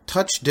a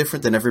touch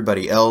different than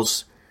everybody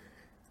else,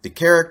 the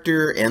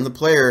character and the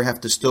player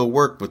have to still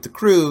work with the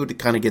crew to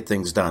kind of get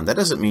things done. That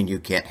doesn't mean you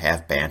can't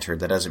have banter.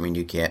 That doesn't mean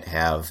you can't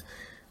have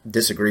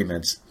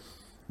disagreements.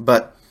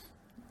 But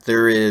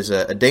there is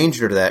a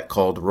danger to that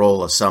called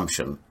role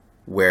assumption,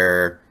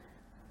 where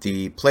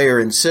the player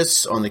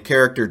insists on the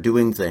character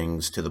doing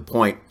things to the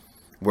point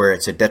where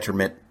it's a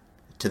detriment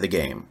to the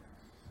game.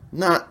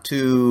 Not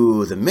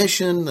to the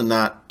mission,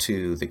 not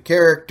to the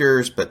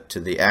characters, but to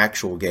the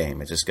actual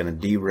game. It's just going to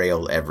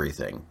derail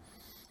everything.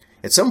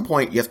 At some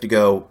point, you have to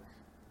go,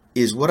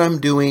 is what I'm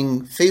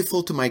doing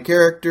faithful to my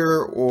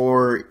character,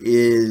 or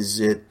is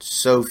it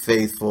so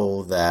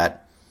faithful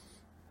that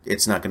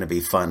it's not going to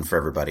be fun for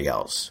everybody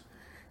else?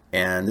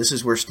 And this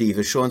is where Steve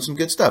is showing some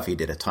good stuff. He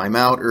did a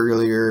timeout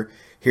earlier.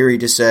 Here he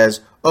just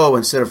says, oh,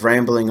 instead of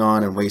rambling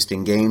on and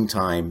wasting game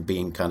time,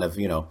 being kind of,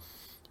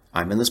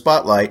 I'm in the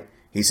spotlight,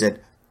 he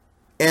said,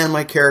 and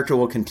my character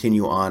will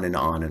continue on and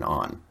on and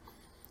on.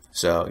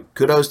 So,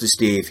 kudos to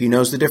Steve. He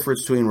knows the difference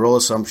between role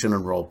assumption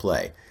and role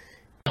play.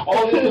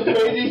 All this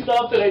crazy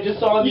stuff that I just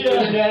saw on the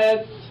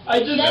internet. I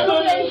just the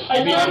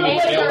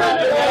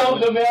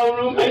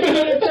mailroom. I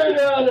turned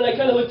around and I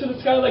kind of looked to the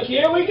sky like,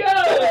 here we go.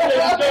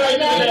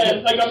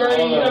 Like I'm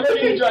already in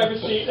the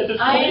driver's seat at this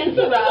point. I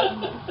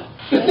interrupt.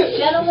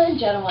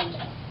 Gentlemen.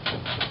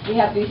 We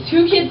have these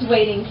two kids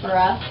waiting for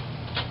us.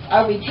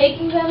 Are we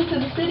taking them to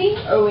the city,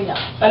 or are we not?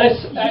 And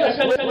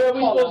where are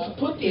we supposed to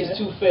put these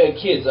two fair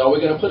kids? Are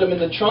we going to put them in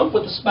the trunk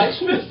with the spice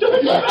mixer?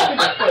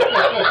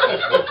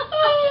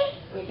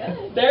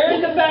 They're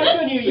in the back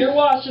on you. You're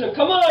watching them.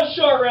 Come on,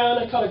 short round.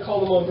 I kind of call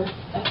them over.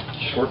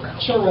 Short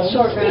round. Short round.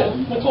 Short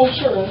round. I call them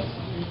short round.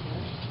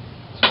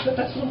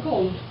 That's what I'm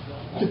calling.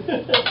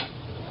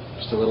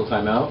 Just a little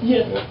timeout?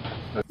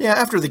 Yeah,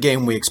 after the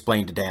game, we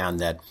explained to Dan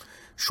that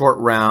Short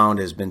Round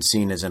has been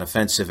seen as an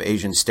offensive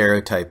Asian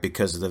stereotype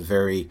because of the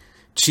very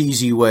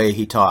cheesy way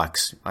he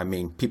talks. I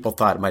mean, people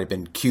thought it might have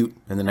been cute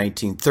in the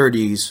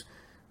 1930s,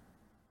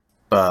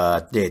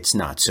 but it's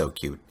not so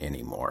cute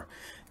anymore.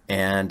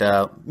 And,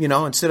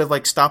 instead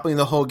of stopping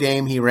the whole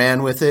game, he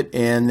ran with it.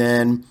 And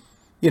then,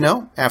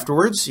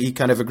 afterwards, he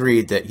kind of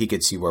agreed that he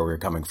could see where we were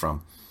coming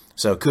from.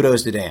 So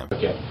kudos to Dan.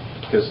 Okay,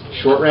 because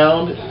Short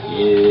Round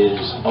is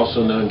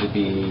also known to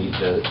be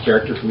the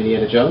character from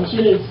Indiana Jones.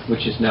 It is.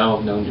 Which is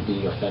now known to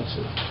be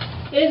offensive.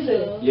 Is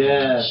it?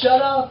 Yeah. Shut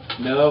up.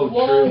 No,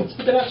 True. true.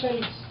 But they're not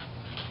Chinese.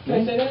 Can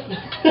I say that?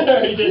 I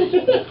already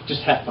did.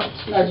 Just half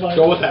pints. Half pints.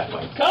 Go with half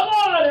pints. Come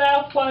on,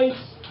 half pints.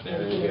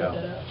 There you go.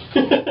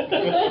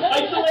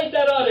 Isolate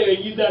that audio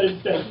and use that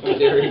instead.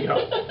 There you go.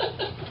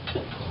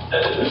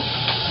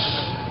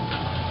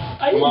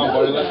 Come on,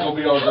 buddy, let's go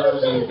be hors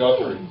d'oeuvres in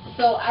Guthrie.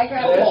 So I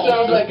grabbed That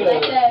sounds like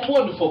I said, a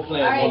wonderful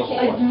plan. all right, Wonderful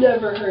kids. I've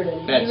never heard it.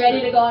 You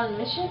ready to go on a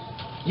mission?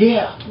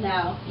 Yeah.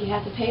 Now, you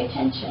have to pay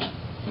attention.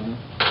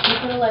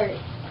 Keep it alert.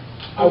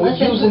 I was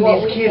Listen to using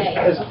what these we kids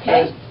say,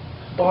 okay? as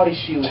body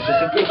shields.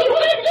 Just in case.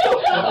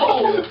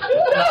 No!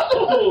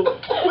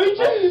 We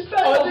just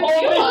spent a whole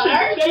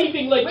mission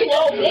saving like 12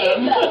 of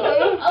them.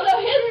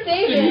 Although his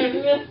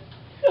saving.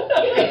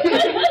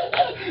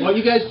 Well,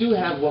 you guys do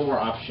have one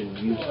more option.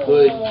 You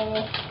could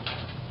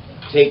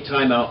take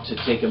time out to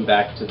take them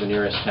back to the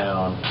nearest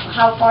town.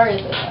 How far is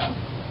it though?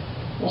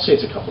 We'll say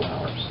it's a couple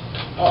hours.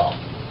 Oh.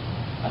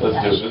 Let's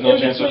do it. There's no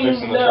chance of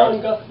fixing the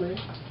truck. Guthrie.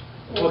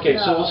 Okay,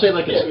 so we'll say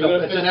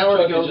it's an hour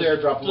to go there,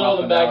 drop them off.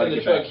 Throw them back in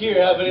the truck.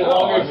 Here, have any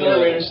longer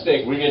accelerator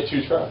stick. We get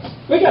 2 trucks.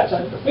 We got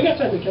time. We got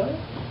time to kill it.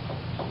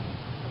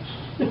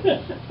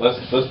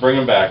 Let's bring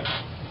them back.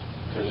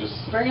 They're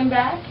just. Bring him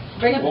back.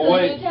 Bring him to Well, the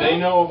wait. new town? They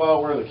know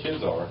about where the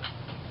kids are.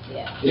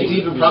 Yeah. You can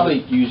even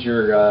probably use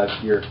your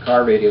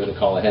car radio to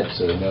call ahead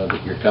so they know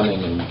that you're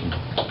coming and you can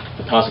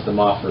deposit them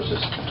off versus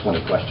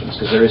 20 questions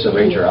because there is a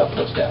ranger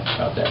outpost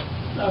out there.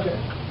 Okay.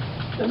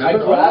 I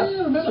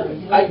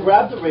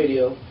grab the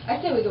radio,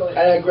 I say we go with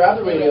and I grab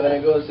the radio, and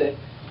I go and say,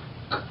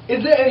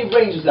 "Is there any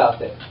rangers out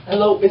there?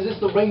 Hello, is this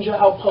the ranger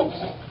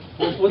outpost?"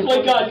 Oh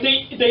my God,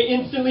 they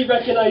instantly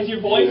recognize your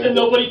voice and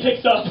nobody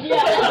picks up.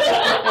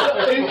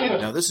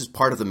 Now, this is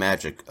part of the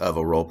magic of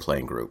a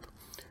role-playing group.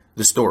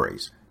 The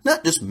stories.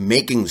 Not just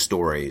making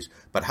stories,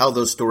 but how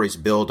those stories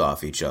build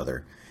off each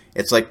other.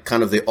 It's like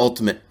kind of the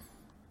ultimate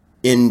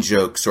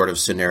in-joke sort of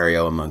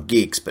scenario among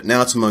geeks, but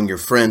now it's among your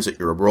friends that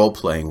you're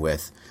role-playing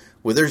with,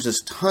 where there's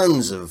just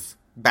tons of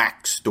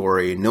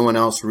backstory no one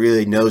else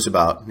really knows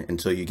about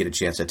until you get a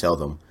chance to tell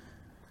them.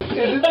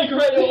 Like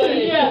right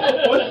away.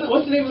 Yeah.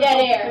 What's the name of the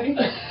city?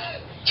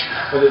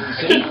 Well, the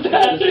city?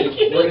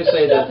 We're going to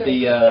say that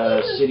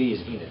the city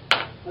is Enid.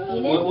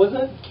 What was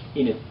it?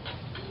 Enid.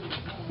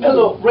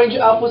 Hello,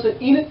 Ranger Outpost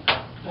at Enid.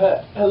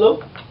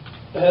 Hello?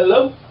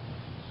 Hello?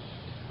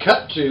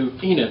 Cut to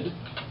Enid,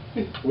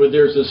 where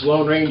there's this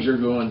Lone Ranger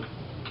going,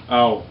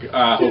 oh,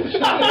 I hope it's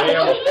not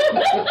real.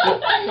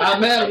 I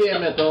met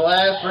him at the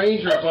last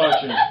Ranger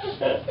function.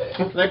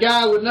 The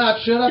guy would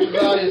not shut up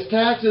about his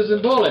taxes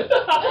and bullets.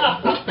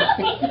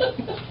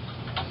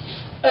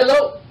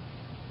 Hello?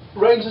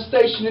 Ranger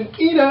Station in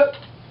Enid.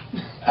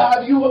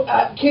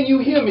 Can you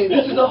hear me?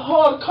 This is a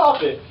hard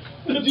copy.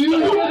 Do you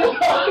hear this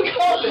hard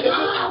copy?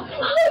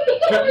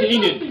 Cut to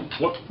Enid.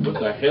 What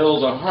the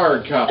hell's a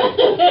hard copy?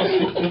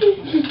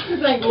 He's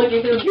like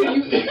looking through.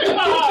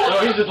 No,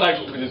 he's just like,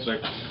 it's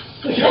like.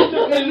 It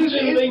is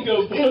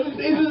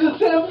a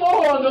 10-4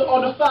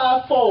 on the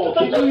 5-4.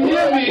 Can you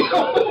hear me?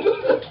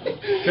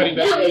 Cutting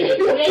back to Enid.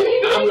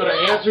 I'm going to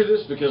answer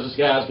this because this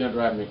guy's going to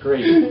drive me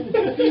crazy.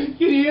 Can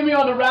you hear me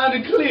on the round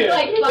and clear?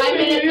 Like 5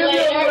 minutes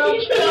later,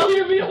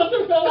 Hear me on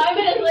the road. 5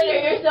 minutes later,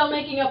 you're still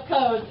making up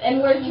codes,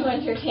 and we're too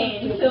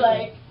entertained to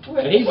like.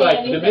 And he's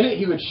like, the minute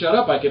he would shut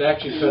up, I could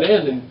actually cut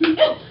in and.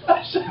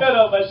 Shut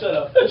up!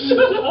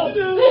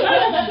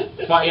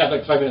 Yeah,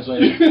 like 5 minutes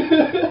later.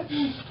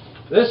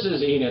 This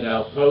is Enid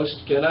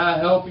Outpost. Can I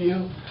help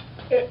you?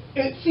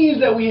 It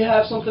seems that we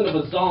have something of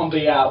a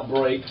zombie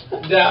outbreak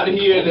down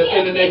here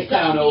in the next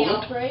town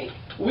over. Outbreak?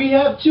 We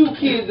have 2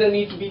 kids that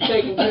need to be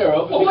taken care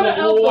of and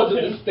become wards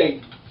of the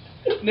state.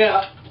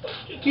 Now,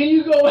 can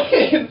you go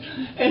ahead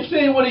and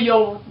send one of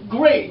your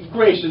great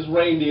gracious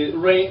rangers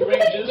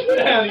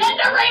down here?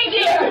 Send a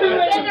reindeer!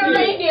 Send a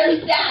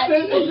reindeer stat!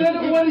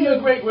 Send one of your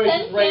great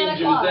gracious Send rangers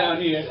Santa Claus. down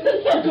here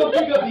to come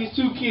pick up these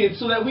 2 kids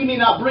so that we may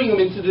not bring them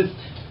into this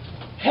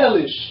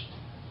hellish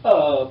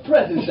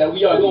presence that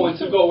we are going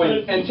to go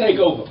in and take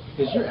over.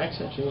 Has your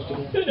accent changed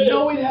again?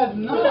 No, it has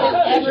not.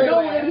 Everywhere. No,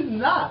 it is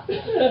not.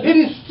 It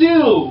is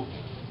still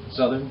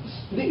Southern?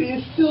 It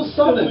is still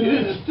southern.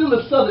 It is still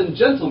a southern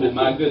gentleman,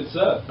 my good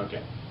sir.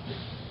 Okay.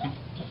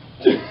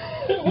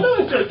 What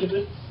am I taking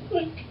this?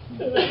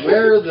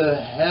 Where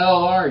the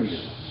hell are you?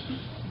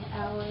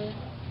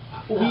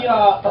 We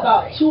are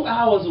about 2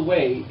 hours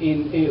away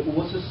in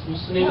what's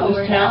the name of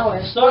this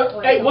town?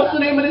 Hey, what's the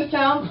name of this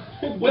town?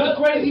 With the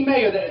crazy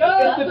mayor that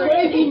it's the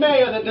crazy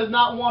mayor that does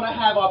not want to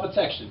have our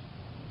protection.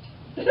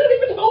 They don't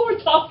even know what we're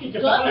talking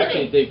about.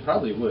 Actually, they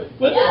probably would.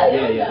 Yeah,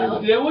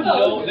 They would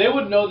know. They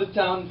would know the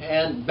town.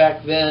 And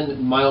back then,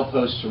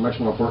 mileposts were much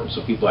more important,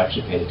 so people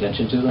actually paid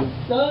attention to them.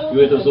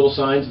 You had those little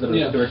signs that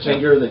are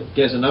rectangular that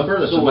gives a number.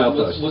 That's a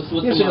milepost. What's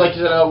yeah, so like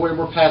you said,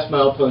 we're past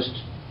milepost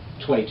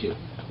 22.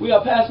 We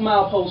are past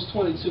milepost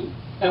 22,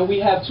 and we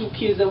have 2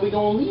 kids that we're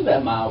gonna leave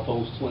at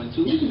milepost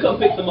 22. You can come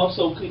pick them up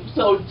so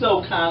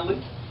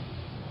kindly.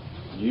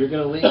 You're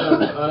gonna leave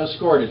them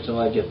unescorted till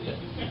I get there.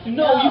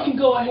 No, you can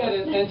go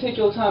ahead and take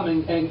your time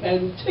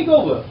and take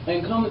over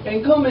and come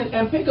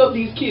and pick up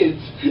these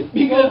kids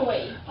because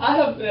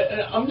I'm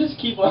gonna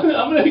keep on.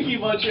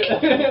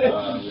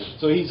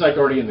 So he's like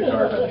already in the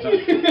car.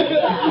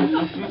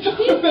 He's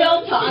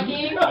still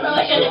talking for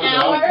like an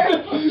hour,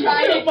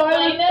 trying to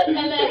explain this,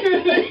 and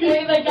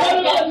then the guy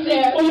gets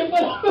there. Well, you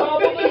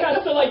probably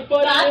has to like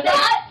butt Got in.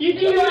 that? You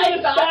do like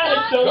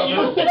static, don't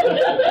you?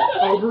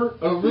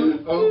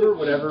 over,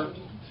 whatever.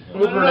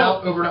 Over and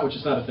out, which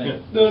is not a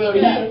thing. No.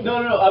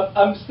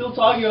 I'm still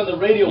talking on the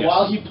radio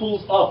while he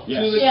pulls up.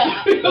 Yes. To the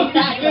Exactly.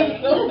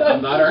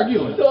 I'm not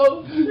arguing.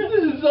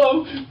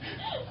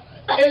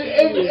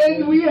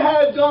 And we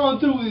have gone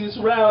through this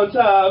round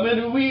time,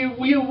 and we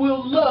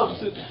will love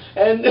to.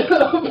 And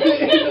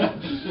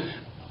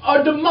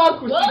our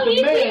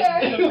democracy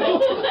demands.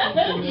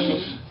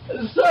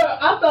 Sir,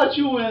 I thought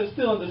you were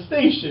still in the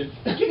station.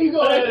 Can you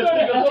go ahead and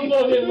pick up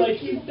elbow him like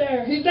he's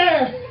there? He's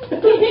there.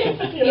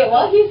 Yeah,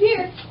 well, he's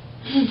here.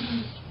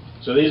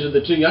 So these are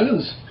the 2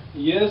 young'uns?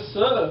 Yes,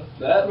 sir.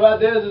 That right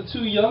there is the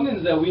 2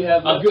 young'uns that we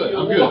have. I'm good. You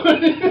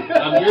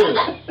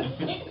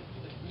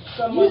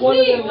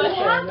see, what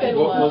happened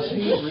Was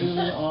he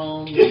really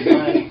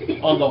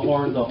on the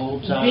horn the whole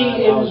time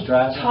I was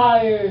driving?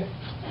 Entire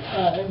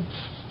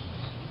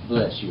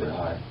Bless your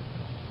heart.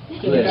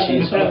 Yeah,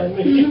 she's hard.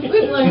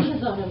 We've learned to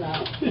zone him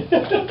out.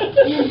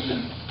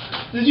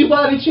 Did you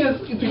by any chance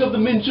pick up the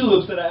mint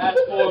juleps that I asked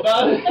for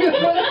about it?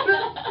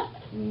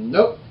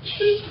 Nope.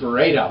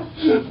 Straight up.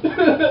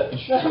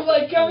 I'm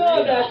like, come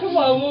on now, come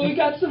on. Well, we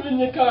got some in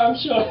the car, I'm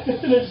sure.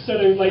 And I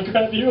sort of like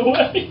grab you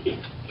away.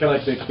 Kind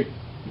of like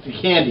the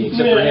candy,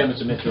 except for him,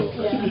 it's a mint julep.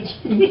 Yeah.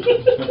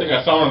 I think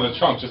I saw one in the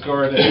trunk. Just go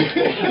right in.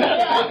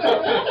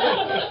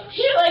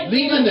 She like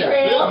Leave leave in a there.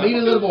 trail. Leave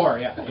a little more,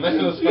 yeah. Next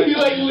to the spice. You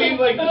like leave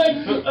like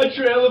a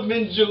trail of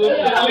mint juleps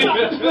and leave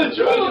it to the Ooh,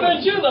 trunk.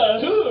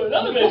 Manjula. Ooh,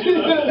 another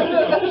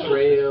Manjula.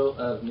 Trail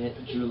of mint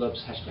juleps,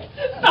 hashtag.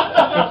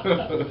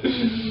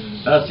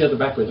 That's the other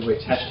backwards. Wait,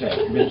 it's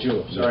hashtag mint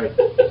juleps. Sorry.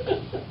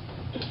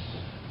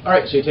 All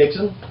right, so he takes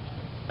them,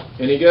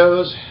 and he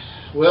goes,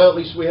 well, at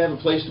least we have a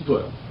place to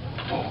put them.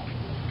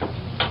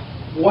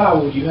 Why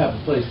would you have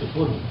a place to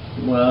put them?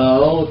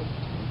 Well,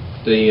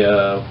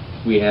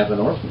 we have an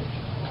orphanage.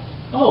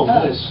 Oh,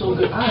 that is so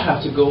good. I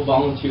have to go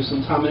volunteer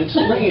sometime and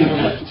explain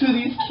to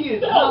these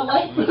kids how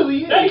life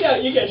really is. No, you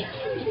don't. You get.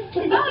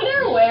 No,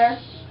 they're aware.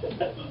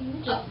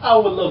 I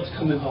would love to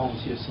come and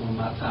volunteer some of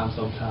my time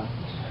sometime.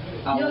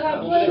 You'll have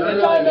plenty of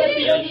time at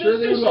the end of Sure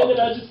this they mission, will. and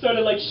I'll just sort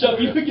of like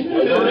shove you again.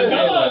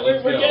 Come on,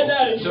 we're getting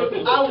at it.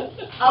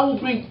 I will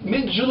bring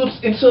mint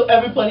juleps until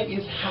everybody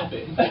is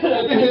happy. I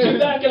put you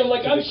back, and I'm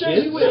like, I'm sure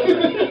you will.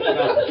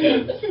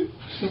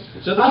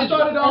 So the I kids-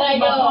 started off. And I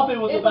My go, papa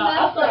was "It's about. I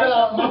not started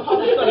off. My special."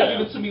 papa started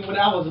giving it to me when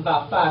I was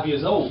about 5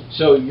 years old.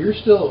 So you're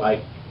still like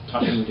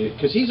talking to,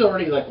 because he's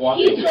already like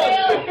walking. He's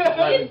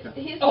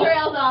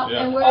trails off,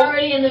 Yeah. and we're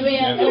already in the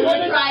van, and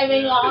we're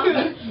driving off.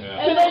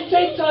 Can I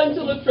take time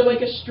to look for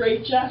like a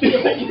straight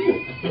jacket?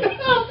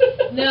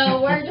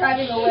 No, we're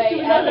driving away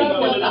as I'm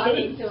still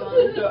talking to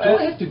him. Do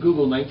I have to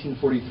Google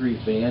 1943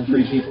 van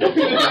free people?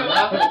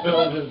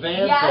 The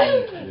van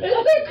Yes. thing. It's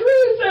a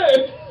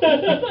cruiser.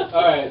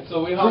 All right,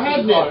 so we hop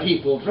in the car. Dragnet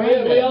people, We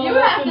dragnet. all You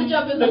have to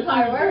jump in the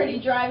car. We're already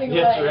driving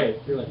away. That's right.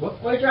 You're like,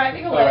 what? We're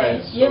driving All away.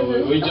 right, Give so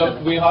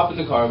this- we hop in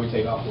the car. We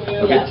take off.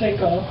 Okay. We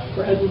take off.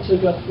 We're heading to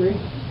Guthrie.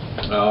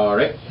 All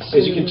right.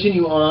 As you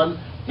continue on,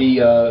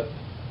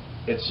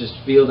 it's just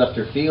field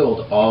after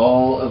field.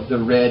 All of the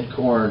red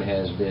corn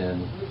has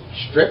been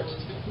stripped,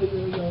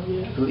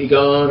 completely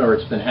gone, or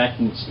it's been hacked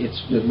and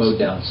it's been mowed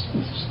down.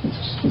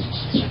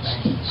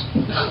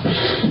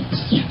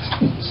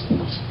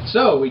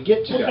 So we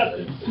get to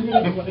Guthrie,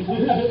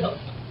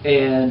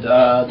 and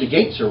the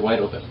gates are wide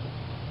open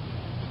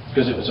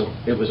because it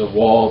was a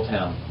walled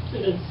town,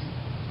 It is.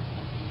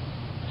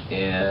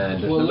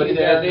 and Well, look nobody at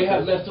there. that. They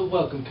have left a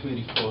welcome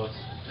committee for us.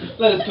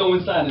 Let us go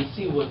inside and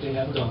see what they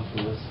have done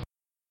for us.